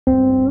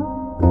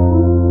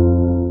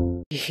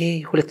ይሄ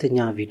ሁለተኛ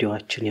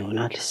ቪዲዮአችን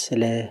ይሆናል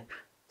ስለ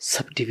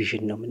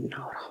ሰብዲቪዥን ነው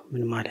የምናወራው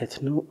ምን ማለት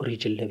ነው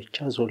ሪጅን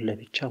ለብቻ ዞን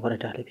ለብቻ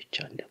ወረዳ ለብቻ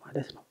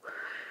እንደማለት ነው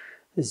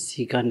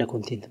እዚህ ጋር እንደ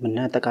ኮንቴንት ምን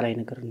አጠቃላይ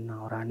ነገር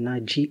እናወራና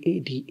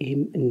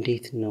GADM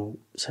እንዴት ነው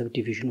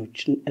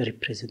ሰብዲቪዥኖችን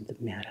ሪፕሬዘንት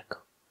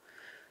የሚያደርገው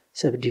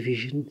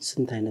ሰብዲቪዥን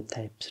ስንት አይነት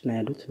ታይፕስ ነው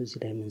ያሉት እዚህ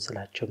ላይ ምን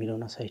ስላቸው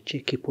ሚለውና ሳይቼ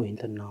ኪ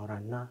ፖይንት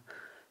እናወራና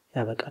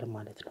ያበቃል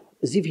ማለት ነው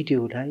እዚህ ቪዲዮ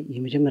ላይ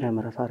የመጀመሪያ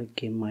ምዕራፍ አድርጌ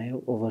የማየው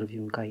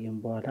ኦቨርቪውን ካየን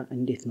በኋላ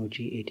እንዴት ነው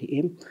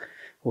GADM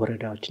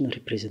ወረዳዎችን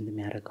ሪፕሬዘንት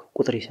የሚያደርገው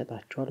ቁጥር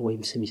ይሰጣቸዋል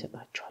ወይም ስም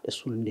ይሰጣቸዋል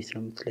እሱን እንዴት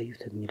ነው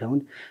የምትለዩት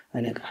የሚለውን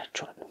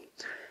እነግራችኋለሁ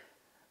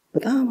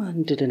በጣም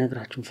አንድ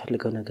ለነግራችሁ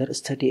ፈልገው ነገር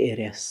ስተዲ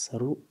ኤሪያስ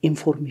ሰሩ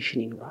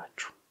ኢንፎርሜሽን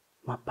ይኖራችሁ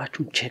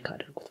ማፓችሁን ቼክ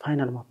አድርጉት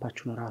ፋይናል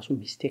ማፓችሁን ራሱ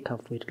ሚስቴክ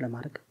አቮይድ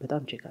ለማድረግ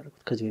በጣም ቼክ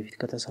አድርጉት ከዚህ በፊት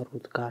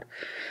ከተሰሩት ጋር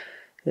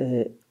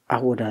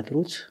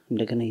አወዳድሩት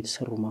እንደገና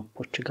የተሰሩ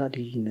ማፖች ጋር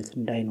ልዩነት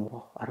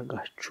እንዳይኖረው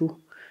አርጋችሁ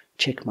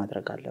ቼክ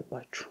ማድረግ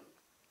አለባችሁ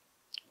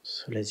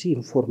ስለዚህ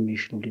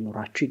ኢንፎርሜሽኑ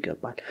ሊኖራችሁ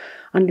ይገባል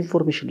አንድ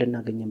ኢንፎርሜሽን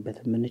ልናገኝበት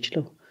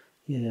የምንችለው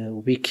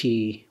የዊኪ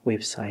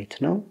ዌብሳይት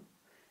ነው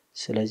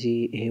ስለዚህ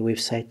ይሄ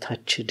ዌብሳይት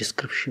ታች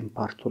ዲስክሪፕሽን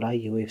ፓርቱ ላይ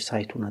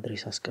የዌብሳይቱን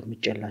አድሬስ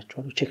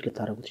አስቀምጬላችኋለሁ ቼክ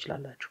ልታደርጉት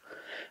ይችላልላችሁ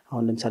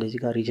አሁን ለምሳሌ እዚህ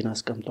ጋር ሪጅን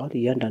አስቀምጧል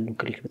እያንዳንዱን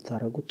ክሊክ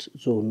ብታረጉት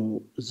ዞኑ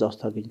እዛው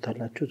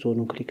ታገኙታላችሁ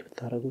ዞኑን ክሊክ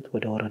ብታረጉት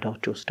ወደ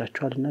ወረዳዎች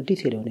ይወስዳችኋልና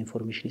ዲቴል የሆነ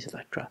ኢንፎርሜሽን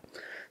ይሰጣችኋል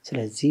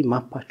ስለዚህ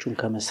ማፓችሁን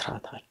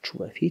ከመስራታችሁ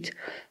በፊት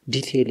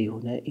ዲቴል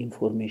የሆነ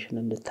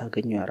ኢንፎርሜሽን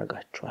እንድታገኙ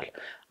ያረጋችኋል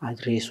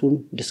አድሬሱን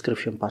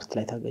ዲስክሪፕሽን ፓርት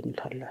ላይ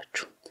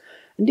ታገኙታላችሁ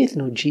እንዴት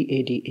ነው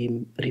GADM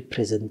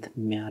ሪፕሬዘንት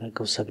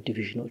የሚያደርገው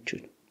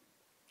ሰብዲቪዥኖችን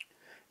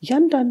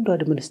ያንዳንዱ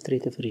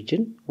አድሚኒስትሬቲቭ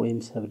ሪጅን ወይም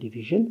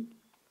ሰብዲቪዥን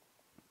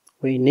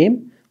ወይ ኔም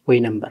ወይ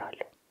ነምበር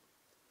አለው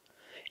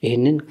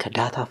ይሄንን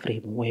ከዳታ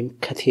ፍሬም ወይም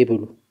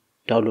ከቴብሉ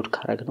ዳውንሎድ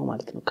ካረግነው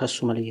ማለት ነው ከሱ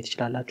መለየት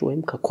ይችላልላችሁ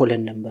ወይም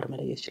ከኮለን ነምበር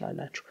መለየት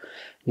ይችላልላችሁ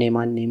ኔም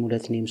 1 ኔም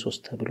 2 ኔም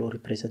 3 ተብሎ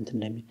ሪፕሬዘንት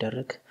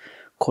እንደሚደረግ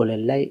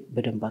ኮለን ላይ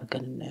በደንብ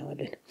አርገን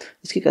እናያለን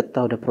እስኪ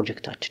ቀጥታ ወደ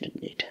ፕሮጀክታችን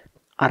እንሄድ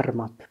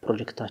አርማፕ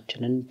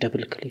ፕሮጀክታችንን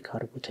ደብል ክሊክ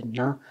አድርጉትና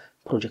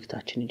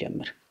ፕሮጀክታችን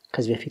ይጀምር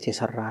ከዚህ በፊት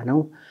የሰራነው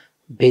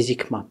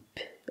ቤዚክ ማፕ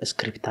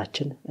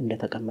ስክሪፕታችን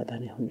እንደተቀመጠ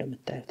ነው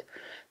እንደምታዩት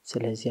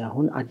ስለዚህ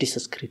አሁን አዲስ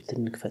ስክሪፕት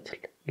እንክፈትል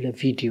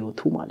ለቪዲዮ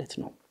 2 ማለት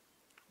ነው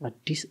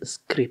አዲስ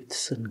ስክሪፕት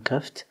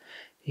ስንከፍት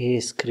ይሄ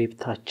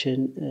ስክሪፕታችን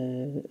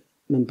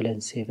ምን ብለን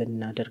ሴቭ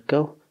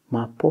እናደርገው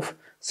ማፕ ኦፍ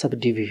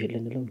ሰብዲቪዥን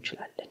ልንለው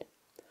እንችላለን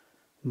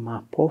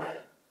ማፕ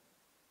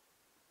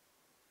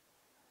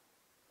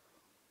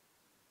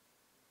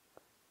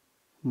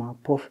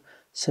ኦፍ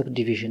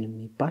ሰብዲቪዥን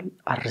የሚባል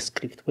አር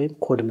ስክሪፕት ወይም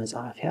ኮድ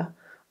መጻፊያ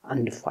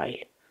አንድ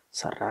ፋይል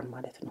ሰራን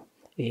ማለት ነው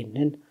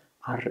ይሄንን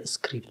አር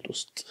ስክሪፕት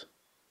ውስጥ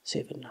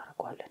ሴቭ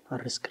እናደርጋለን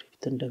አር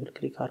ስክሪፕትን ደብል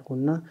ክሊክ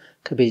አድርጉና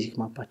ከቤዚክ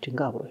ማፓችን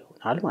ጋር አብሮ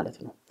ይሆናል ማለት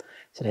ነው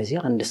ስለዚህ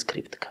አንድ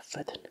ስክሪፕት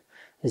ከፈትን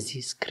እዚህ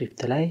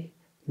ስክሪፕት ላይ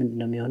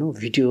ምንድነው የሚሆነው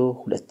ቪዲዮ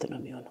 2 ነው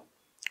የሚሆነው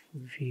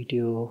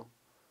ቪዲዮ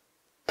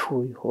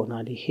 2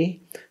 ይሆናል ይሄ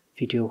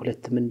ቪዲዮ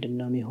 2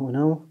 ምንድነው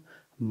የሚሆነው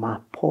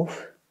ማፕ ኦፍ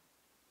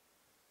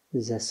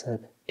ዘ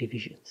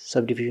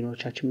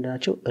ሰብዲቪዥኖቻችን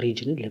ምንድናቸው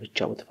ሪጅንን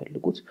ለብቻው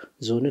ተፈልጉት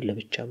ዞንን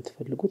ለብቻው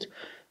ተፈልጉት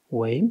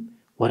ወይም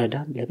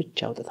ወረዳን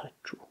ለብቻው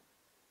አውጥታችሁ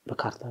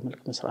በካርታ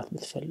መልክ መስራት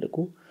የምትፈልጉ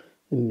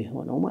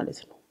የሚሆነው ማለት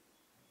ነው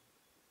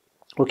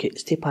ኦኬ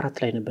ስቴፕ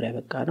 4 ላይ ነበር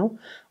ያበቃነው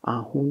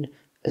አሁን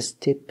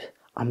ስቴፕ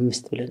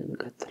 5 ብለን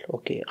እንቀጥል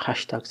ኦኬ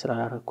ሃሽታግ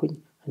ስላላረኩኝ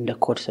እንደ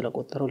ኮድ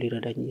ስለቆጠረው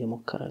ሊረዳኝ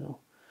እየሞከረ ነው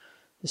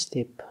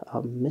ስቴፕ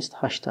 5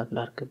 ሃሽታግ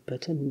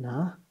ላርግበትና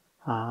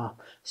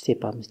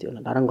ስቴፕ 5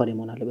 ይሆናል አረንጓዴ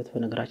መሆን አለበት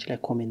በነገራችን ላይ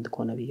ኮሜንት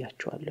ኮነ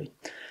ብያችኋለሁ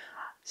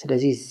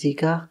ስለዚህ እዚህ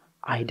ጋር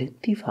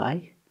አይደንቲፋይ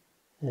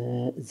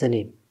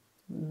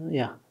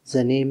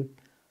the name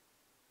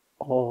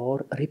or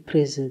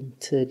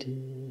represented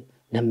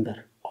number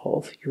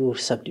of your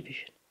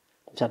subdivision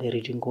ለምሳሌ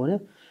ሪጅን ከሆነ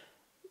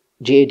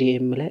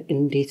GADM ላይ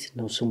እንዴት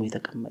ነው ስሙ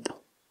የተቀመጠው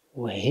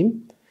ወይም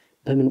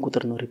በምን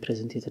ቁጥር ነው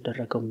ሪፕሬዘንት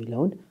የተደረገው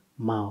የሚለውን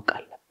ማወቅ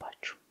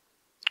አለባችሁ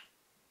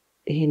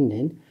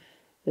ይሄንን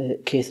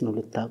ኬስ ነው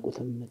ልታቁት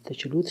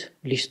የምትችሉት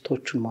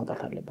ሊስቶቹን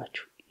ማውጣት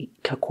አለባችሁ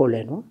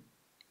ከኮለኗ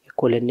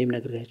የኮለን ኔም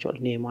ነግሬያችኋል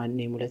ኔም 1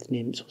 ኔም 2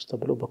 ኔም 3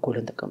 ተብሎ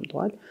በኮለን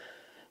ተቀምጧል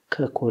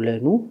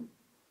ከኮለኑ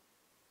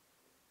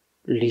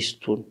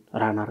ሊስቱን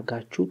ራን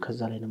አርጋችሁ ከዛ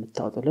ላይ ነው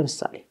የምታወጣው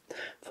ለምሳሌ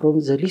from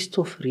the list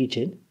of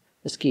region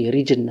እስኪ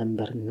የሪጅን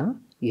ነምበር እና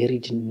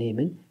የሪጅን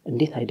ኔምን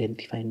እንዴት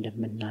አይደንቲፋይ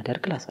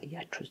እንደምናደርግ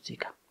ላሳያችሁ እዚህ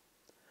ጋር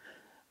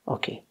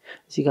ኦኬ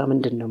እዚህ ጋር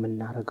ምንድነው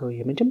የምናደርገው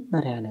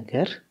የመጀመሪያ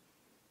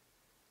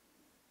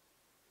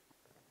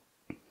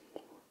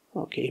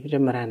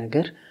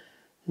ነገር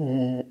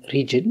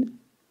ሪጅን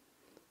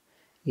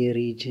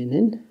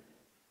የሪጅንን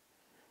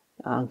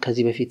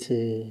ከዚህ በፊት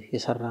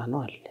የሰራነው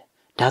አለ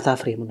ዳታ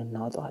ፍሬሙን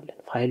እናወጣዋለን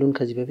ፋይሉን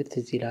ከዚህ በፊት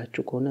እዚህ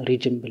ላችሁ ከሆነ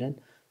ሪጅን ብለን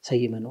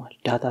ሰይመነዋል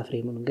ዳታ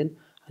ፍሬሙን ግን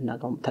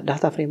አናውቀውም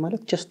ዳታ ፍሬም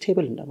ማለት just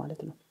table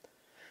እንደማለት ነው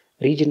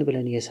ሪጅን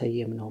ብለን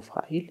የሰየምነው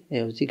ፋይል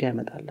ያው እዚህ ጋር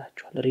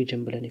ያመጣላችኋል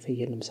ሪጅን ብለን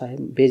የፈየንም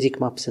ሳይም ቤዚክ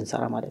ማፕ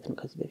ስንሰራ ማለት ነው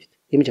ከዚህ በፊት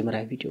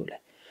የመጀመሪያ ቪዲዮ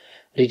ላይ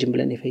ሪጅን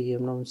ብለን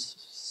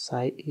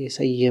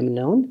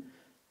የሰየምነውን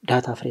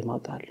ዳታ ፍሬም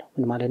አውጣለሁ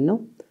ምን ማለት ነው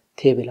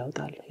ቴብል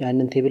አውጣለሁ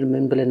ያንን ቴብል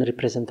ምን ብለን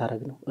ሪፕሬዘንት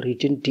አደረግ ነው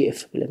region df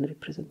ብለን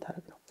ሪፕሬዘንት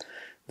አደረግ ነው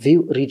view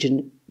region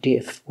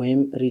df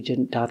ወይም region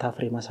ዳታ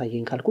ፍሬም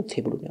አሳየኝ ካልኩት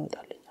ቴብሉን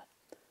ያወጣልኛል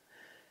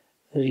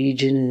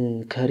region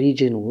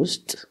ከሪጅን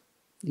ውስጥ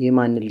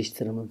የማን ሊስት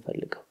ነው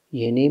የምንፈልገው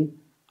የኔም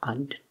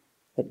አንድ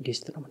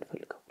ሊስት ነው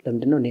የምንፈልገው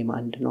ለምንድነው ኔም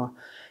አንድ ነው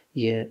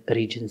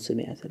የሪጅን ስም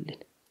ያዘልን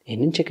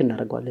ይሄንን ቼክ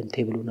እናደርጋለን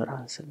ቴብሉን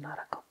ራንስ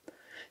እናደርጋው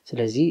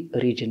ስለዚህ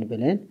region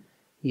ብለን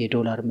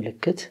የዶላር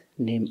ምልክት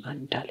ኔም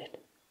አንድ አለን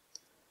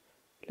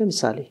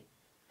ለምሳሌ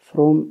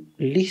from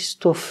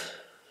list of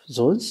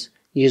zones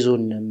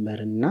የዞን ነምበር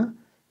እና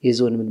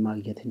የዞን ምን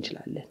ማግኘት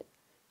እንችላለን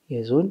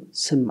የዞን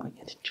ስም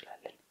ማግኘት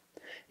እንችላለን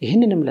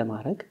ይሄንንም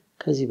ለማድረግ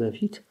ከዚህ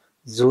በፊት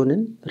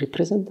ዞንን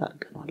ሪፕሬዘንት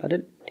አድርገናል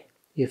አይደል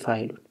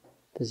የፋይሉን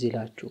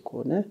ተዚላችሁ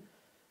ከሆነ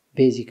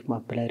ቤዚክ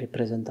ማፕ ላይ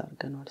ሪፕሬዘንት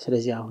አድርገናል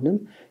ስለዚህ አሁንም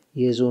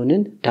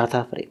የዞንን ዳታ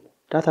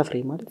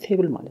ፍሬም ማለት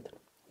ቴብል ማለት ነው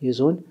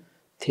የዞን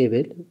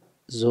ቴብል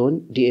ዞን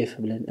df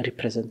ብለን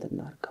ሪፕሬዘንት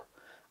እናርገው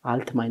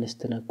alt minus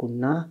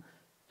ተነኩና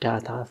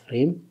ዳታ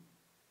ፍሬም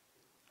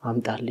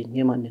አምጣልኝ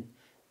የማንን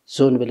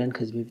ዞን ብለን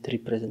ከዚህ በፊት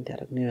ሪፕሬዘንት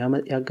ያደርግነው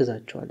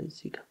ያገዛቸዋል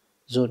እዚህ ጋር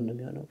ዞን ነው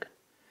የሚሆነው ግን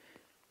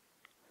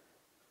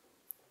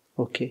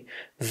ኦኬ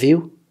view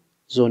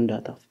zone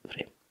data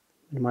frame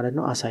ምን ማለት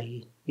ነው አሳይ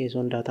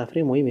የዞን ዳታ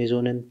ፍሬም ወይም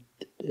የዞንን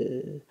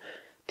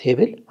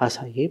ቴብል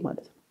አሳይ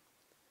ማለት ነው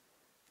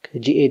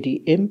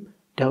ከጂኤዲኤም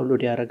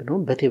ዳውንሎድ ያደረግነው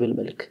በቴብል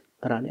መልክ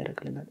ራን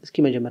ያደርግልናል እስኪ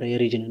መጀመሪያ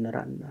የሪጅንን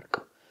ራን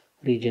እናርገው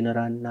region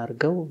ራን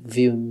እናርገው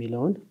view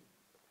የሚለውን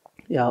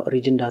ያው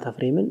region ዳታ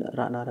ፍሬምን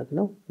ራን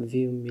አረግነው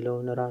view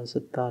የሚለውን ራን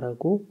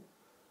ስታረጉ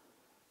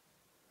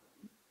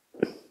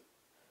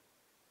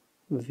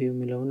view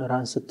የሚለውን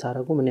ራን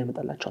ስታረጉ ምን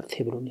ያመጣላችኋል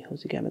ቴብሉን ይሄው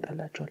እዚህ ጋር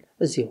ያመጣላችኋል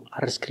እዚሁ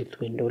r script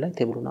ዊንዶው ላይ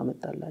ቴብሉን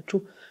አመጣላችሁ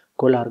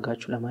ጎል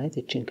አርጋችሁ ለማየት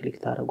እቺን ክሊክ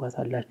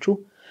ታረጓታላችሁ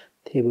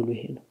ቴብሉ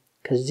ይሄ ነው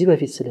ከዚህ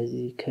በፊት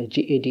ስለዚህ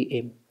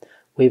ከጂኤዲኤም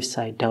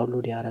ዌብሳይት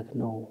ዳውንሎድ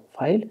ያደረግነው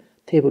ፋይል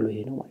ቴብሉ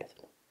ይሄ ነው ማለት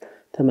ነው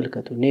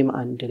ተመልከቱ ኔም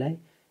አንድ ላይ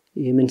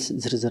የምን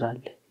ዝርዝር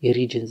አለ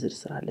የሪጅን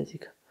ዝርዝር አለ እዚህ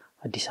ጋር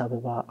አዲስ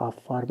አበባ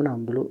አፋር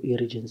ምናምን ብሎ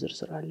የሪጅን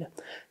ዝርዝር አለ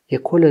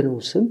የኮሎኑ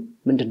ስም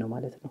ምንድነው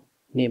ማለት ነው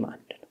ኔም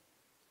አንድ ነው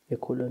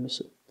የኮሎኑ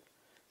ስም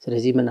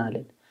ስለዚህ ምን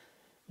አለን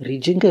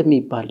ሪጅን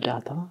ከሚባል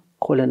ዳታ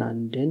ኮሎን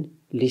አንድን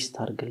ሊስት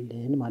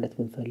አርግልን ማለት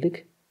ብንፈልግ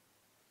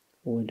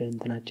ወደ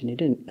እንትናችን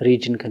ሄደን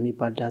ሪጅን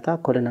ከሚባል ዳታ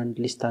ኮሎን አንድ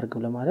ሊስት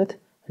አርገው ለማለት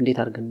እንዴት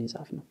አርገን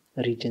እንጻፍ ነው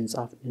ሪጅን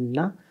ጻፍንና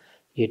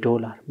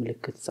የዶላር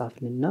ምልክት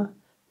ጻፍንና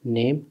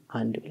ኔም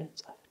አንድ ብለን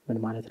ጻፍ ምን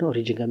ማለት ነው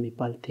ሪጅን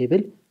ከሚባል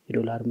ቴብል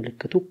የዶላር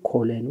ምልክቱ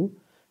ኮሎኑ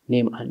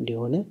ኔም አንድ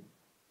የሆነ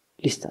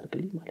ሊስት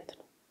አርግልኝ ማለት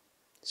ነው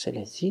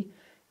ስለዚህ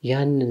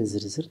ያንን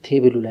ዝርዝር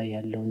ቴብሉ ላይ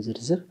ያለውን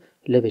ዝርዝር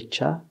ለብቻ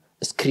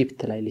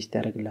ስክሪፕት ላይ ሊስት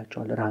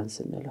ያደርግላችኋል ራንስ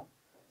እንለው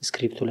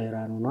ስክሪፕቱ ላይ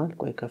ራን ሆኗል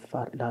ቆይ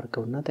ከፋር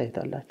ላርገውና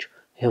ታይታላችሁ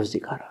ይሄው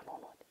እዚህ ጋር ራን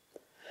ሆኗል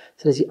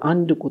ስለዚህ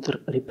አንድ ቁጥር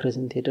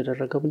ሪፕሬዘንት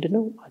የተደረገው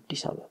ምንድነው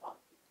አዲስ አበባ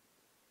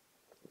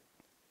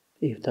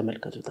ይሄ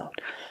ተመልከቱት አሁን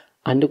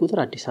አንድ ቁጥር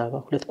አዲስ አበባ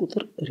ሁለት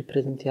ቁጥር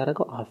ሪፕሬዘንት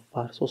ያደርገው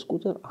አፋር ሶስት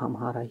ቁጥር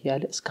አምሃራ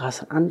ያለ እስከ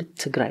 11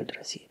 ትግራይ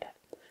ድረስ ይሄዳል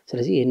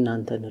ስለዚህ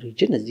የእናንተን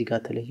ሪጅን እዚህ ጋር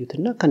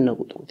ተለዩትና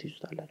ከነቁጥሩ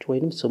ትይዙታላችሁ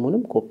ወይንም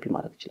ስሙንም ኮፒ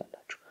ማድረግ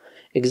ይችላልላችሁ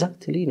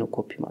ኤግዛክትሊ ነው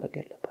ኮፒ ማድረግ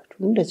ያለባችሁ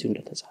እንደዚህ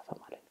እንደተጻፈ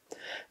ማለት ነው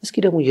እስኪ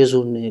ደግሞ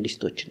የዞን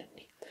ሊስቶችን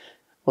እንይ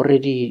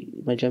ኦሬዲ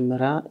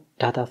መጀመሪያ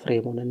ዳታ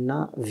ፍሬሙንና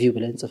ቪው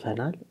ብለን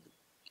ጽፈናል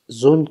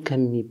ዞን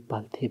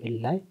ከሚባል ቴብል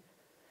ላይ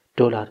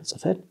ዶላር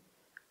ጽፈን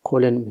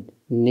ኮለን ምን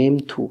ኔም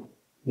 2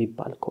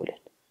 የሚባል ኮለን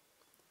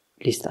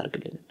ሊስት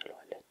አርግልን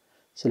እንለዋለን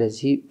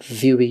ስለዚህ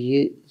ቪው ብዬ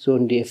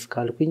ዞን df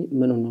ካልኩኝ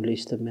ምን ነው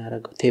ሊስት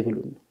የሚያደርገው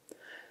ቴብሉን ነው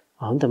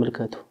አሁን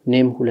ተመልከቱ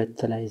ኔም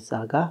 2 ላይ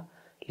ዛጋ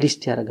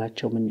ሊስት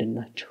ያደርጋቸው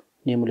ምንድናቸው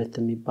ኔም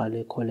 2 የሚባል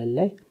ኮለን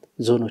ላይ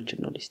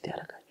ዞኖችን ነው ሊስት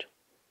ያደርጋቸው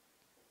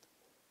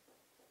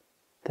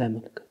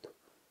ተመልከቱ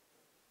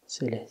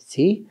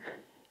ስለዚህ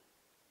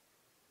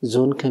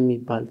ዞን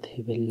ከሚባል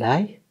ቴብል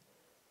ላይ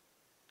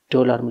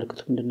ዶላር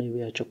ምልክቱ ምንድነው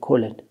ይያቸው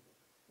ኮለን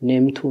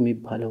ኔም 2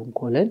 የሚባለው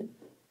ኮለን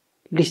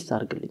ሊስት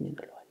አርግልኝ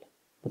እንለዋለን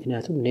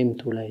ምክንያቱም ኔም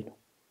 2 ላይ ነው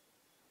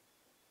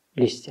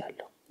ሊስት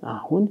ያለው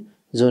አሁን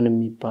ዞን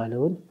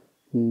የሚባለው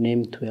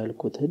ኔም 2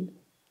 ያልኩትን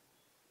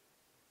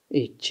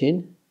እቺን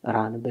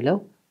ራን ብለው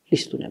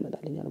ሊስቱን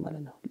ያመጣልኛል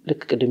ማለት ነው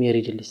ልክ ቅድም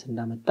የሪጅን ሊስት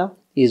እንዳመጣ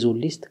የዞን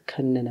ሊስት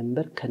ከነ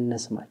ነምበር ከነ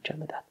ስማቸው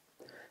ያመጣል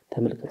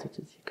ተመልከቱት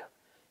እዚህ ጋር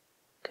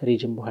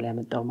ከሪጅን በኋላ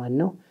ያመጣው ማን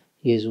ነው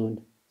የዞን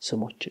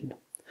ስሞችን ነው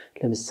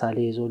ለምሳሌ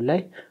የዞን ላይ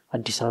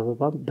አዲስ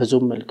አበባ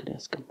በዞን መልክ ነው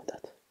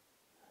ያስቀምጣት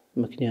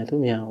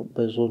ምክንያቱም ያው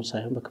በዞን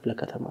ሳይሆን በክፍለ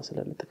ከተማ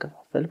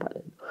ስለምትከፋፈል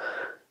ማለት ነው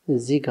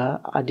እዚህ ጋር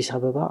አዲስ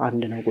አበባ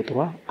አንድ ነው ቁጥሯ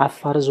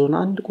አፋር ዞን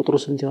 1 ቁጥሩ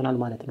ስንት ይሆናል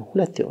ማለት ነው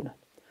 2 ይሆናል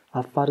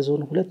አፋር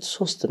ዞን 2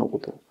 3 ነው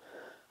ቁጥሩ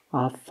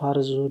አፋር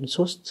ዞን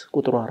 3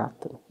 ቁጥሩ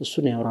 4 ነው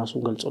እሱን ያው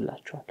ራሱን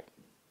ገልጾላችኋል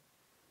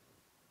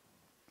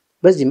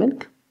በዚህ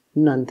መልክ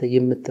እናንተ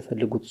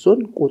የምትፈልጉት ዞን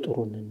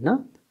ቁጥሩንና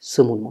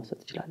ስሙን ማውጣት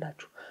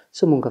ይችላልላችሁ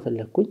ስሙን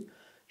ከፈለኩኝ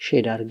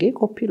ሼድ አርጌ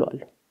ኮፒ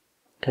ሏለሁ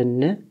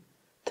ከነ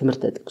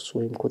ትምርተ ጥቅስ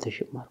ወይም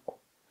ኮቴሽን ማርኩ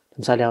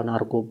ለምሳሌ አሁን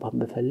አርጎባን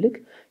በፈልግ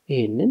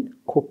ይሄንን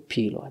ኮፒ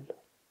ሏለሁ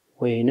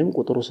ወይንም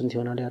ቁጥሩ ስንት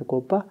ይሆናል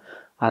ያርጎባ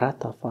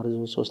 4 አፋር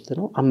ዞን 3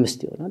 ነው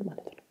 5 ይሆናል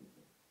ማለት ነው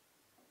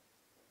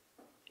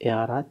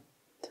የ4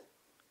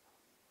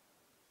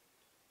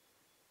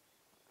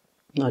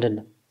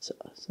 አይደለም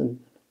ስንት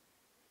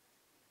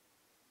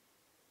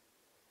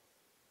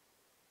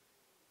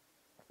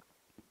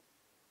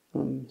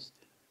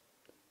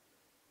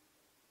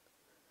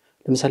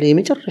ለምሳሌ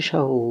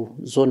የመጨረሻው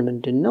ዞን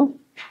ምንድነው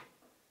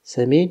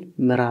ሰሜን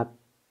ምዕራብ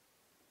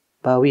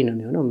ባዊ ነው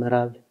የሚሆነው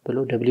ምዕራብ ብሎ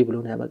ደብሊ ብሎ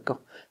ነው ያበቃው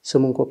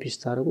ስሙን ኮፒ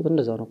ስታረጉት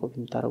እንደዛው ነው ኮፒ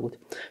የምታረጉት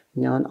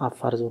እኛን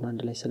አፋር ዞን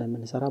አንድ ላይ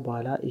ስለምንሰራ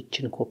በኋላ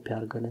እቺን ኮፒ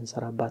አድርገን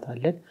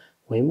እንሰራባታለን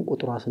ወይም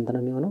ቁጥሯ ስንት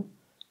ነው የሚሆነው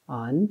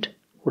 1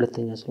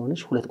 ሁለተኛ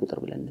ስለሆነች 2 ቁጥር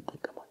ብለን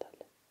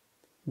እንጠቀማታለን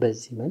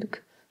በዚህ መልክ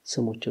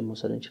ስሞችን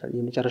መውሰድ እንችላለን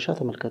የመጨረሻ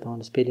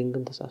ተመልከታውን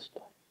ስፔሊንግም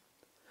ተሳስቷል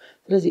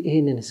ስለዚህ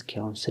ይሄንን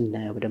እስኪያውን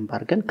ስናየው በደንብ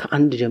አድርገን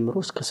ከ1 ጀምሮ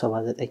እስከ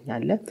 79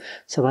 አለ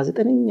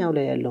 79ኛው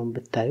ላይ ያለውን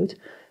ብታዩት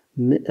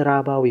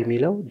ምዕራባዊ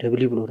የሚለው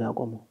ደብሊ ብሎ ነው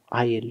ያቆመው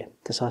አይደለም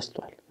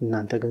ተሳስቷል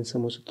እናንተ ግን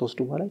ስሙ ስትወስዱ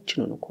በኋላ እቺ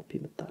ነው ኮፒ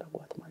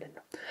የምታረጓት ማለት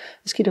ነው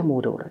እስኪ ደግሞ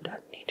ወደ ወረዳ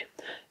እንሂድ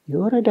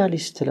የወረዳ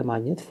ሊስት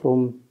ለማግኘት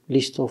from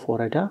list of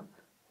ወረዳ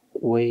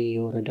ወይ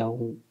የወረዳው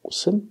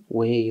ስም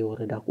ወይ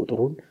የወረዳ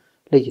ቁጥሩን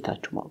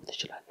ለይታችሁ ማወቅ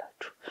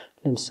ትችላላችሁ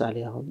ለምሳሌ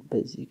አሁን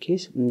በዚህ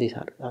ኬስ እንዴት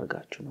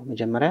አድርጋችሁ ነው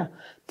መጀመሪያ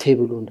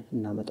ቴብሉን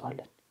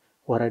እናመጣለን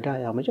ወረዳ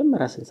ያው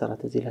መጀመሪያ ስንሰራ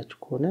ተዚላችሁ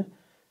ከሆነ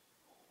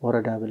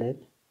ወረዳ ብለን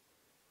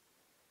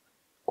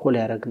ኮል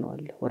ያረግነው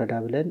አለ ወረዳ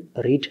ብለን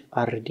read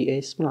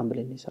rds ምናምን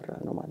ብለን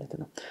ይሰራነው ማለት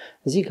ነው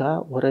እዚህ ጋር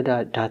ወረዳ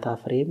ዳታ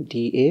ፍሬም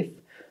df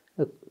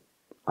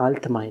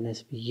alt minus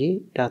ብዬ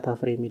ዳታ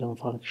ፍሬም የሚለውን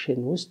ፋንክሽን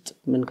ውስጥ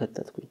ምን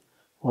ከተትኩኝ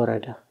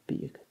ወረዳ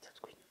ብዬ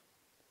ከተትኩኝ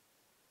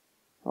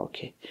ኦኬ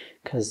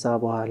ከዛ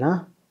በኋላ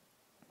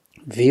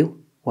view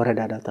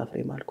ወረዳ ዳታ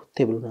ፍሬም አልኩት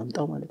ቴብሉን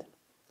አምጣው ማለት ነው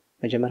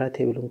መጀመሪያ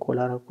ቴብሉን ኮል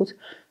አረኩት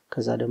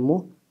ከዛ ደግሞ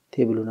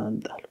ቴብሉን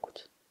አምጣልኩት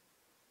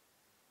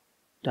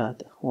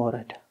ዳታ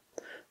ወረዳ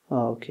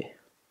ኦኬ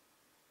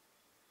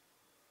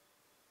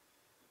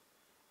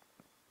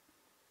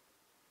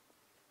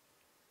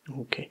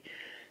ኦኬ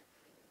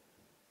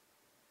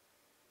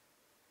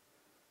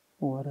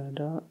ወረዳ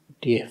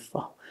ዲኤፍ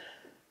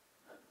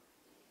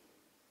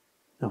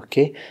ኦኬ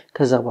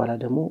ከዛ በኋላ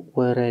ደግሞ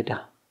ወረዳ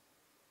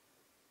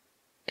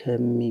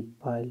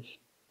ከሚባል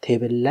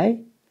ቴብል ላይ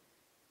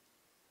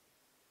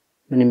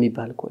ምን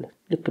የሚባል ኮለን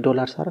ልክ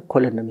ዶላር ሳራ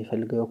ኮለን ነው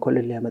የሚፈልገው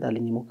ኮለን ላይ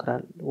ያመጣልኝ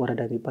ይሞክራል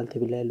ወረዳ የሚባል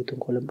ቴብል ላይ ያሉትን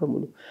ኮለን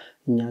በሙሉ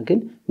እኛ ግን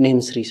ኔም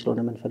 3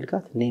 ስለሆነ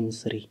መንፈልጋት ኔም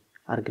 3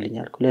 አርግልኝ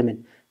አልኩ ለምን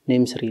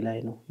ኔም 3 ላይ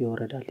ነው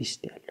የወረዳ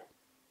ሊስት ያለው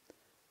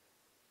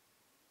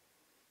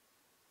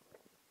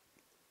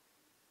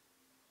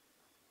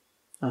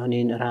አሁን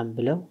ራም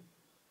ብለው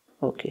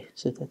ኦኬ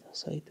ስህተት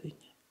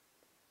አሳይቶኛል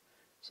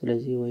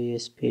ስለዚህ ወይ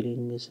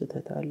ስፔሊንግ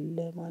ስህተት አለ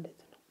ማለት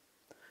ነው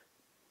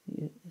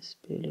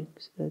ስፔሊንግ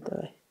ስህተት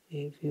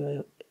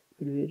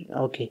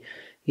ኦኬ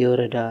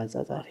የወረዳ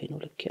ጻጻፊ ነው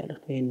ልክ ያለው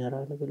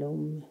ራን ብለው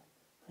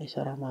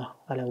አይሰራማ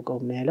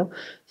አላውቀውም ያለው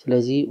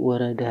ስለዚህ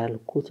ወረዳ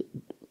ያልኩት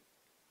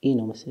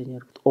ነው መሰለኝ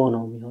ያልኩት ኦ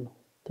ነው የሚሆነው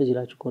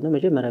ተዚላችሁ ከሆነ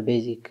መጀመሪያ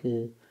ቤዚክ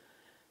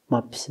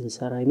ማፕ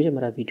ስንሰራ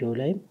የመጀመሪያ ቪዲዮ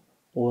ላይ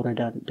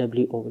ወረዳ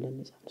WO ብለን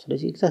እንጻፍ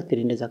ስለዚህ ኤግዛክትሊ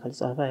እንደዛ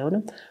ካልጻፈ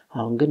አይሆንም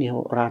አሁን ግን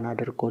ይሄው ራን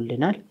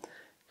አድርጎልናል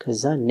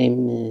ከዛ ኔም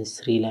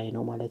 3 ላይ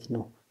ነው ማለት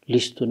ነው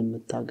ሊስቱን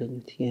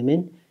የምታገኙት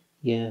የምን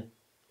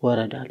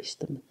የወረዳ ሊስት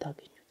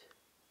የምታገኙት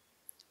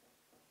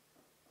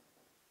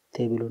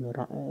ቴብሉን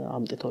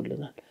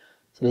አምጥቶልናል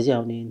ስለዚህ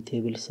አሁን ይሄን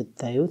ቴብል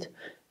ስታዩት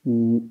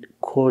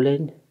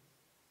ኮለን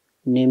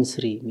ኔም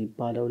 3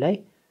 የሚባለው ላይ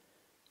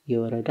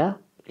የወረዳ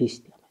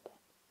ሊስት ያመጣል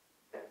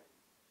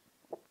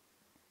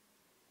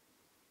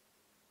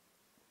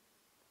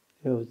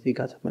እዚህ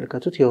ጋር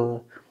ተመልከቱት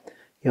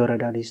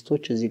የወረዳ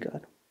ሊስቶች እዚህ ጋር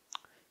ነው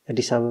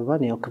አዲስ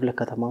አበባን ያው ክፍለ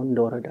ከተማውን እንደ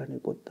ወረዳ ነው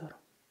የቆጠረው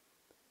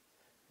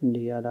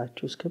እንዲህ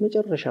ያላችሁ እስከ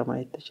መጨረሻ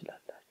ማየት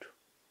ትችላላችሁ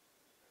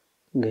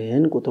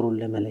ግን ቁጥሩን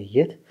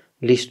ለመለየት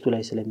ሊስቱ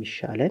ላይ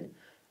ስለሚሻለን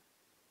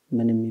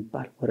ምን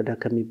የሚባል ወረዳ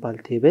ከሚባል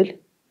ቴብል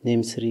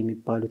ኔም 3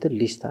 የሚባሉትን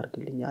ሊስት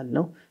አድርግልኛል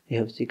ነው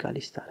ይሄው እዚህ ጋር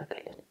ሊስት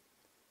አደረገልን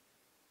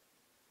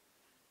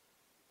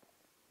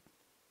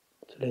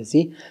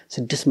ስለዚህ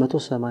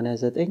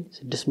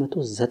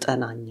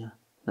 689ኛ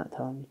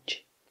ናታምጪ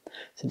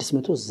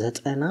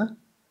 690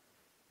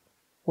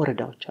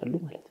 ወረዳዎች አሉ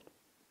ማለት ነው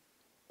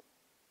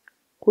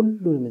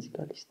ሁሉንም እዚህ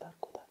ጋር ሊስት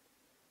አድርጎታል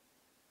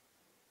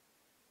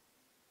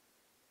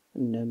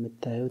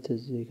እንደምታዩት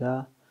እዚህ ጋር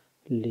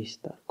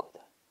ሊስት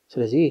አድርጎታል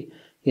ስለዚህ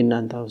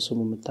የእናንተ ስሙ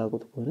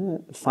የምታውቁት ከሆነ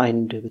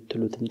ፋይንድ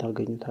ብትሉትም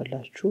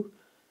ታገኙታላችሁ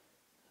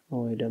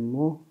ወይ ደግሞ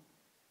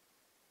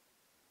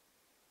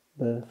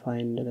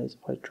በፋይንድ ላይ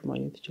ጽፋችሁ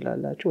ማግኘት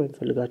ትችላላችሁ ወይ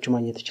ፈልጋችሁ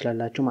ማግኘት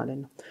ትችላላችሁ ማለት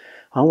ነው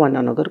አሁን ዋና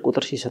ነገር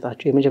ቁጥር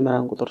ሲሰጣችሁ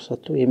የመጀመሪያውን ቁጥር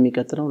ሰጥቶ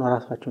የሚቀጥለውን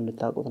ራሳችሁ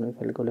እንድታውቁት ነው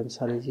የሚፈልገው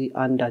ለምሳሌ እዚህ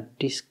አንድ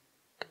አዲስ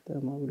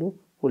ከተማ ብሎ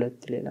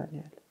ሁለት ሌላ ነው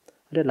ያለው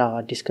አይደል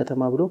አዲስ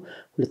ከተማ ብሎ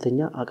ሁለተኛ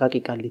አቃቂ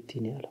ቃሊቲ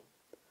ነው ያለው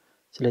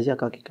ስለዚህ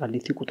አቃቂ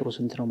ቃሊቲ ቁጥሩ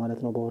ስንት ነው ማለት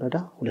ነው በወረዳ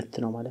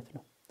 2 ነው ማለት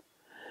ነው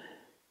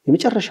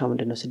የመጨረሻው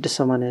ምንድነው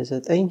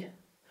 689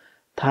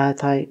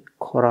 ታታይ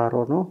ኮራሮ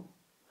ነው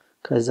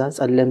ከዛ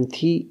ጸለምቲ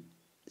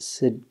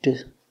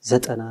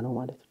 690 ነው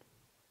ማለት ነው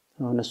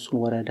አሁን እሱን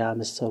ወረዳ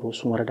መስሩ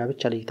እሱን ወረዳ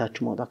ብቻ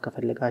ለይታችሁ ማውጣት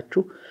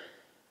ከፈለጋችሁ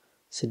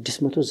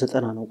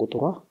 690 ነው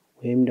ቁጥሯ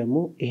ወይም ደግሞ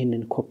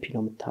ይሄንን ኮፒ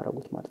ነው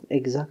የምታረጉት ማለት ነው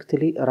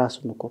ኤግዛክትሊ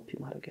ራሱን ነው ኮፒ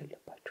ማድረግ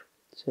ያለባችሁ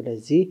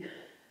ስለዚህ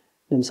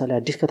ለምሳሌ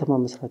አዲስ ከተማ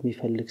መስራት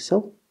የሚፈልግ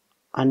ሰው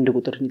አንድ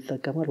ቁጥርን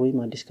ይጠቀማል ወይም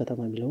አዲስ ከተማ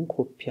የሚለውን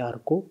ኮፒ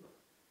አድርጎ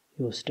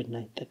ይወስድና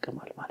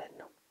ይጠቀማል ማለት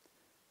ነው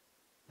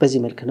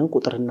በዚህ መልኩ ነው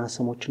ቁጥርና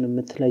ስሞችን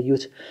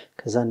የምትለዩት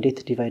ከዛ እንዴት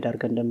ዲቫይድ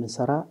አድርገን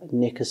እንደምንሰራ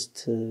ኔክስት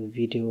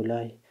ቪዲዮ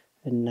ላይ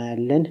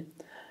እናያለን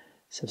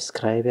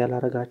ሰብስክራይብ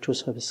ያላረጋችሁ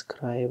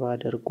ሰብስክራይብ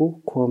አድርጉ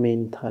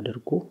ኮሜንት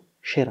አድርጉ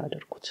ሼር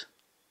አድርጉት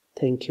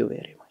Thank you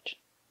very much.